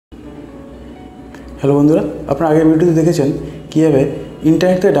Hello বন্ধুরা, আপনারা আগের ভিডিওতে দেখেছেন কীভাবে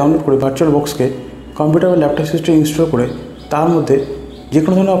ইন্টারনেট থেকে ডাউনলোড করে ভার্চুয়াল বক্সকে কম্পিউটার বা ল্যাপটপ সিস্টেমে ইনস্টল করে তার মধ্যে যে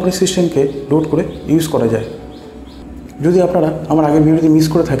কোনো ধরনের অপারেটিং সিস্টেমকে লোড করে ইউজ করা যায়। যদি আপনারা আমার আগের ভিডিওটি মিস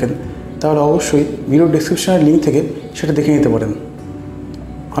করে থাকেন তাহলে অবশ্যই ভিডিও ডেসক্রিপশনের লিঙ্ক থেকে সেটা দেখে নিতে পারেন।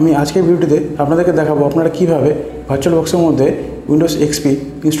 আমি আজকের ভিডিওটিতে আপনাদেরকে দেখাবো আপনারা কীভাবে ভার্চুয়াল বক্সের মধ্যে উইন্ডোজ এক্সপি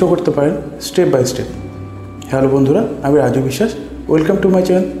ইনস্টল করতে পারেন স্টেপ বাই স্টেপ। হ্যালো বন্ধুরা, আমি রাজু বিশ্বাস। Welcome to my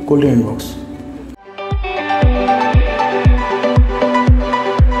channel golden inbox.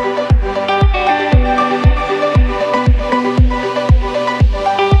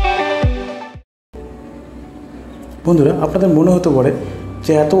 বন্ধুরা, আপনাদের মনে হতে পারে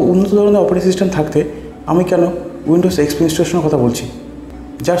যে এত উন্নত ধরনের অপারেটিং সিস্টেম থাকতে আমি কেন উইন্ডোজ এক্সপি ইনস্টলেশনের কথা বলছি,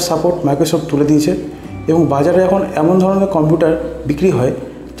 যার সাপোর্ট মাইক্রোসফট তুলে দিয়েছে এবং বাজারে এখন এমন ধরনের কম্পিউটার বিক্রি হয়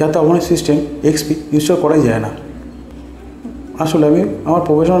যাতে অপারেটিং সিস্টেম এক্সপি ইনস্টল করাই যায় না। আসলে আমি আমার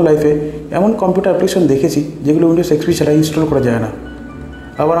প্রফেশনাল লাইফে এমন কম্পিউটার অ্যাপ্লিকেশন দেখেছি যেগুলো উইন্ডোজ এক্সপি ছাড়া ইনস্টল করা যায় না।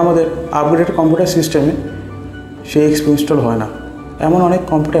 আবার আমাদের আপগ্রেডেড কম্পিউটার সিস্টেমে সেই এক্সপি ইনস্টল হয় না। এমন অনেক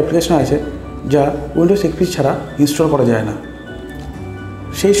কম্পিউটার অ্যাপ্লিকেশন আছে যা উইন্ডোজ এক্সপি ছাড়া ইনস্টল করা যায় না।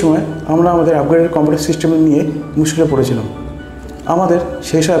 সেই সময় আমরা আমাদের আপগ্রেডেড কম্পিউটার সিস্টেম নিয়ে মুশকিলে পড়েছিলাম। আমাদের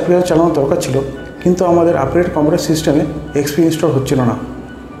সেই সব অ্যাপ্লিকেশন চালানোর দরকার ছিল, কিন্তু আমাদের আপগ্রেডেড কম্পিউটার সিস্টেমে এক্সপি ইনস্টল হচ্ছিল না।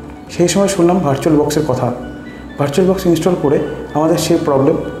 সেই সময় শুনলাম ভার্চুয়াল বক্সের কথা। ভার্চুয়াল বক্স ইনস্টল করে আমাদের সেই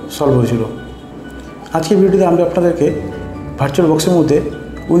প্রবলেম সলভ হয়েছিল। আজকের ভিডিওতে আমরা আপনাদেরকে ভার্চুয়াল বক্সের মধ্যে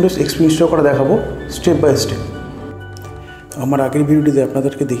উইন্ডোজ এক্সপি ইনস্টল করা দেখাবো স্টেপ বাই স্টেপ। আমার আগের ভিডিওটিতে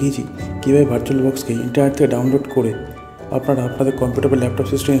আপনাদেরকে দেখিয়েছি কীভাবে ভার্চুয়াল বক্সকে ইন্টারনেট থেকে ডাউনলোড করে আপনারা আপনাদের কম্পিউটার বা ল্যাপটপ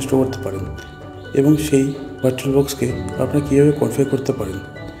সিস্টেম ইনস্টল করতে পারেন এবং সেই ভার্চুয়াল বক্সকে আপনারা কীভাবে কনফিগার করতে পারেন।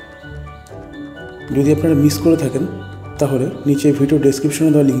 যদি আপনারা মিস করে থাকেন তাহলে নিচে ভিডিও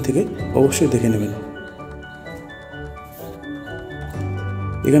ডেসক্রিপশনে দেওয়া লিঙ্ক থেকে অবশ্যই দেখে নেবেন।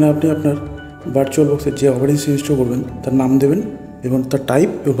 এখানে আপনি আপনার ভার্চুয়াল বক্সের যে অপারেটিং সিস্টেম ইনস্টল করবেন তার নাম দেবেন এবং তার টাইপ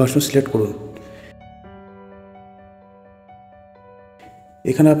এবং ভার্সন সিলেক্ট করুন।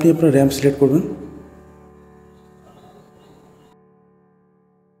 এখানে আপনি আপনার র্যাম সিলেক্ট করবেন।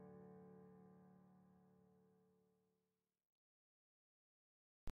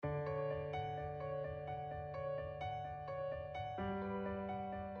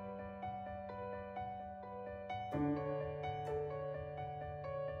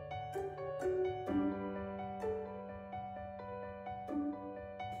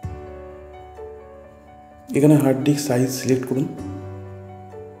 এখানে হার্ড ডিস্ক সাইজ সিলেক্ট করুন।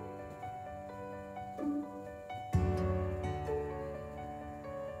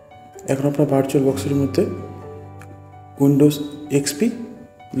 এখন আপনার ভার্চুয়াল বক্সের মধ্যে উইন্ডোজ এক্সপি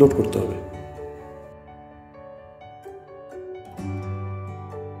লোড করতে হবে।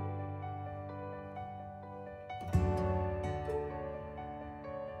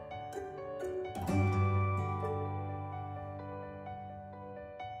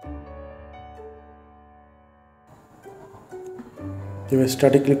 এবার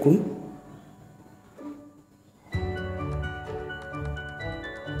স্টার্টে ক্লিক করুন।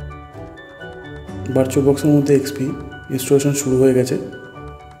 ভার্চুয়াল বক্সের মধ্যে এক্সপি ইনস্টলেশন শুরু হয়ে গেছে।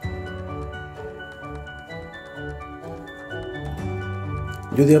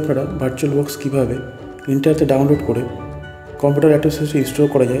 যদি আপনারা ভার্চুয়াল বক্স কীভাবে ইন্টারনেটে ডাউনলোড করে কম্পিউটার ল্যাপটপ সিস্টেমে ইনস্টল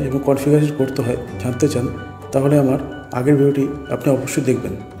করা যায় এবং কনফিগারেশন করতে হয় জানতে চান, তাহলে আমার আগের ভিডিওটি আপনি অবশ্যই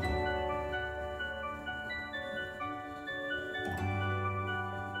দেখবেন।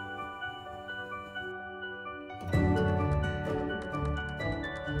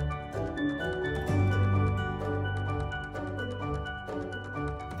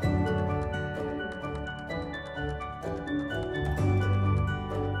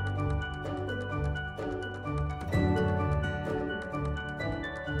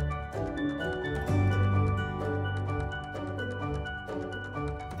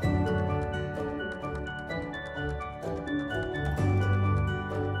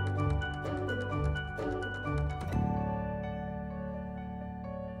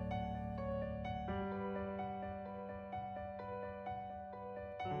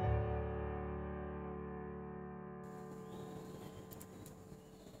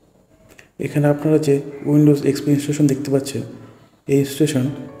 এখানে আপনারা যে উইন্ডোজ এক্সপি ইনস্টলেশন দেখতে পাচ্ছেন, এই ইনস্টলেশন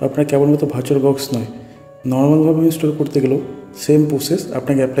আপনার কেবলমাত্র ভার্চুয়াল বক্স নয়, নর্মালভাবে ইনস্টল করতে গেলেও সেম প্রসেস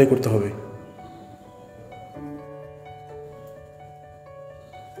আপনাকে অ্যাপ্লাই করতে হবে।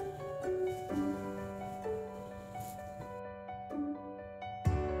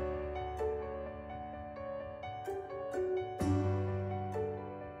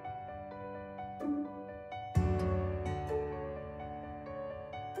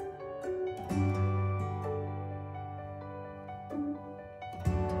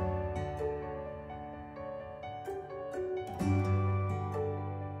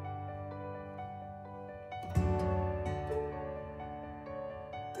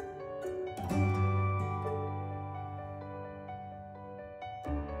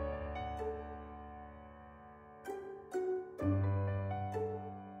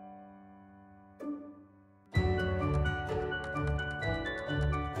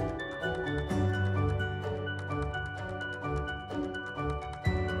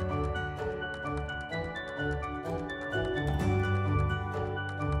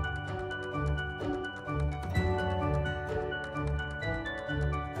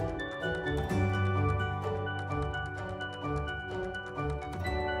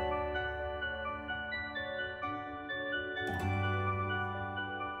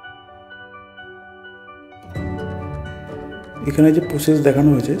 এখানে যে প্রসেস দেখানো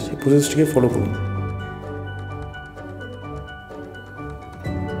হয়েছে সেই প্রসেসটিকে ফলো করুন।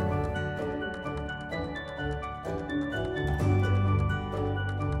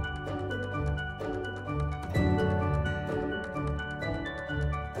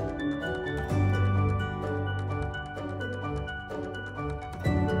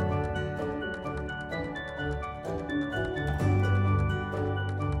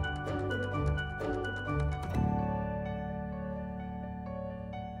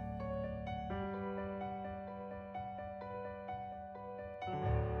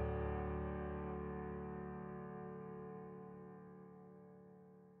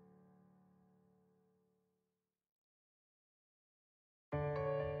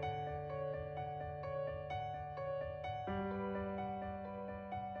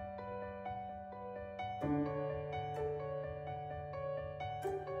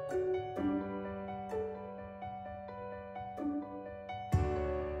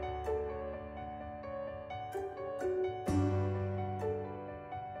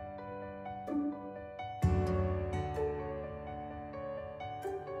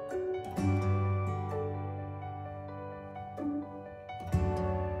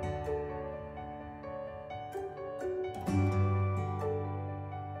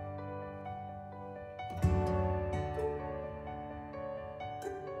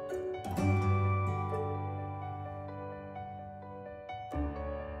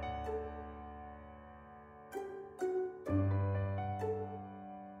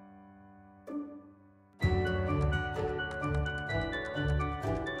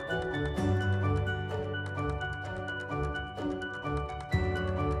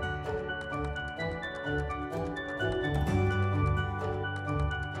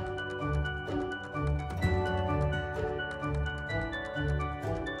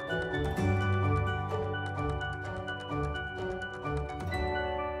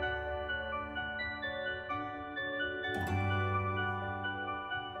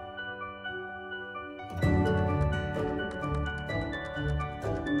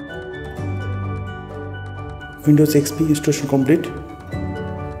 Windows XP installation complete.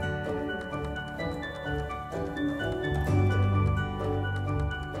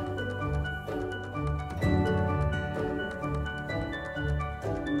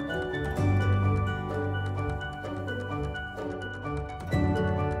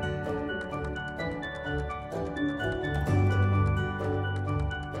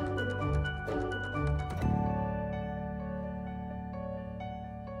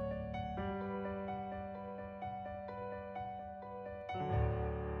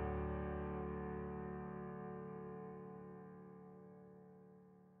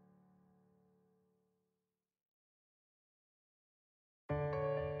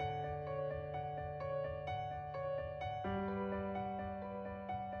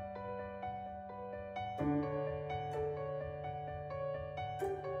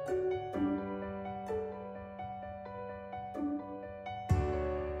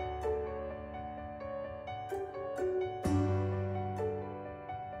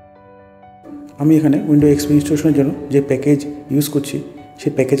 আমি এখানে উইন্ডো এক্সপি ইনস্টলেশনের জন্য যে প্যাকেজ ইউজ করছি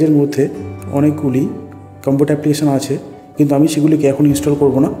সেই প্যাকেজের মধ্যে অনেকগুলি কম্পিউটার অ্যাপ্লিকেশান আছে, কিন্তু আমি সেগুলিকে এখন ইনস্টল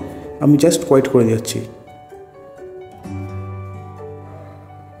করব না, আমি জাস্ট কোয়াইট করে যাচ্ছি।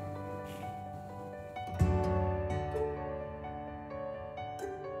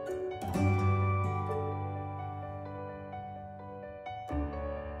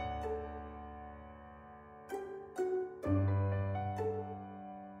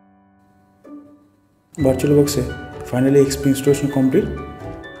 ভার্চুয়ালবক্সে ফাইনালি এক্সপি ইনস্টলেশন কমপ্লিট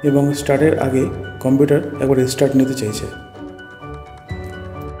এবং স্টার্টের আগে কম্পিউটার একবার রিস্টার্ট নিতে চাইছে।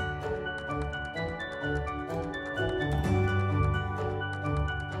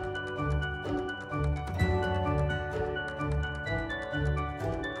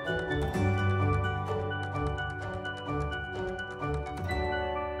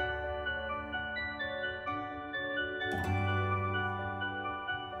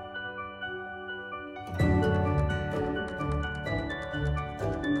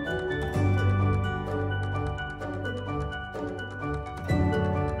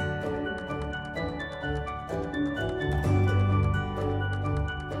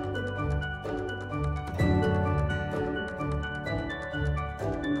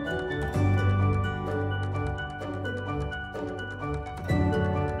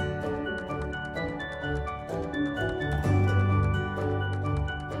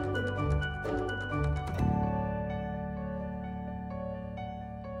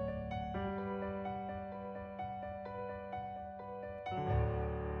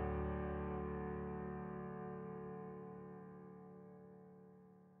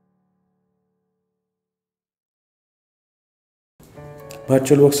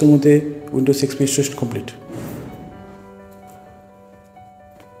 ভার্চুয়ালবক্সের মধ্যে উইন্ডোজ এক্সপি ইনস্টলেশন কমপ্লিট।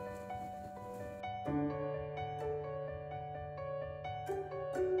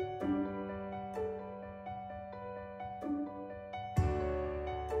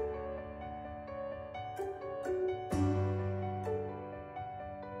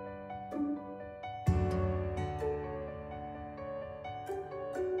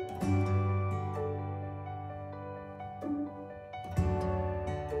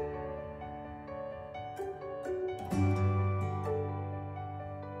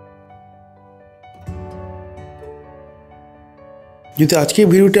 যদি আজকের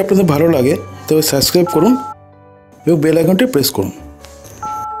ভিডিওটি আপনাদের ভালো লাগে তবে সাবস্ক্রাইব করুন এবং বেল আইকনটি প্রেস করুন।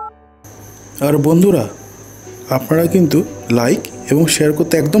 আর বন্ধুরা, আপনারা কিন্তু লাইক এবং শেয়ার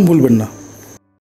করতে একদম ভুলবেন না।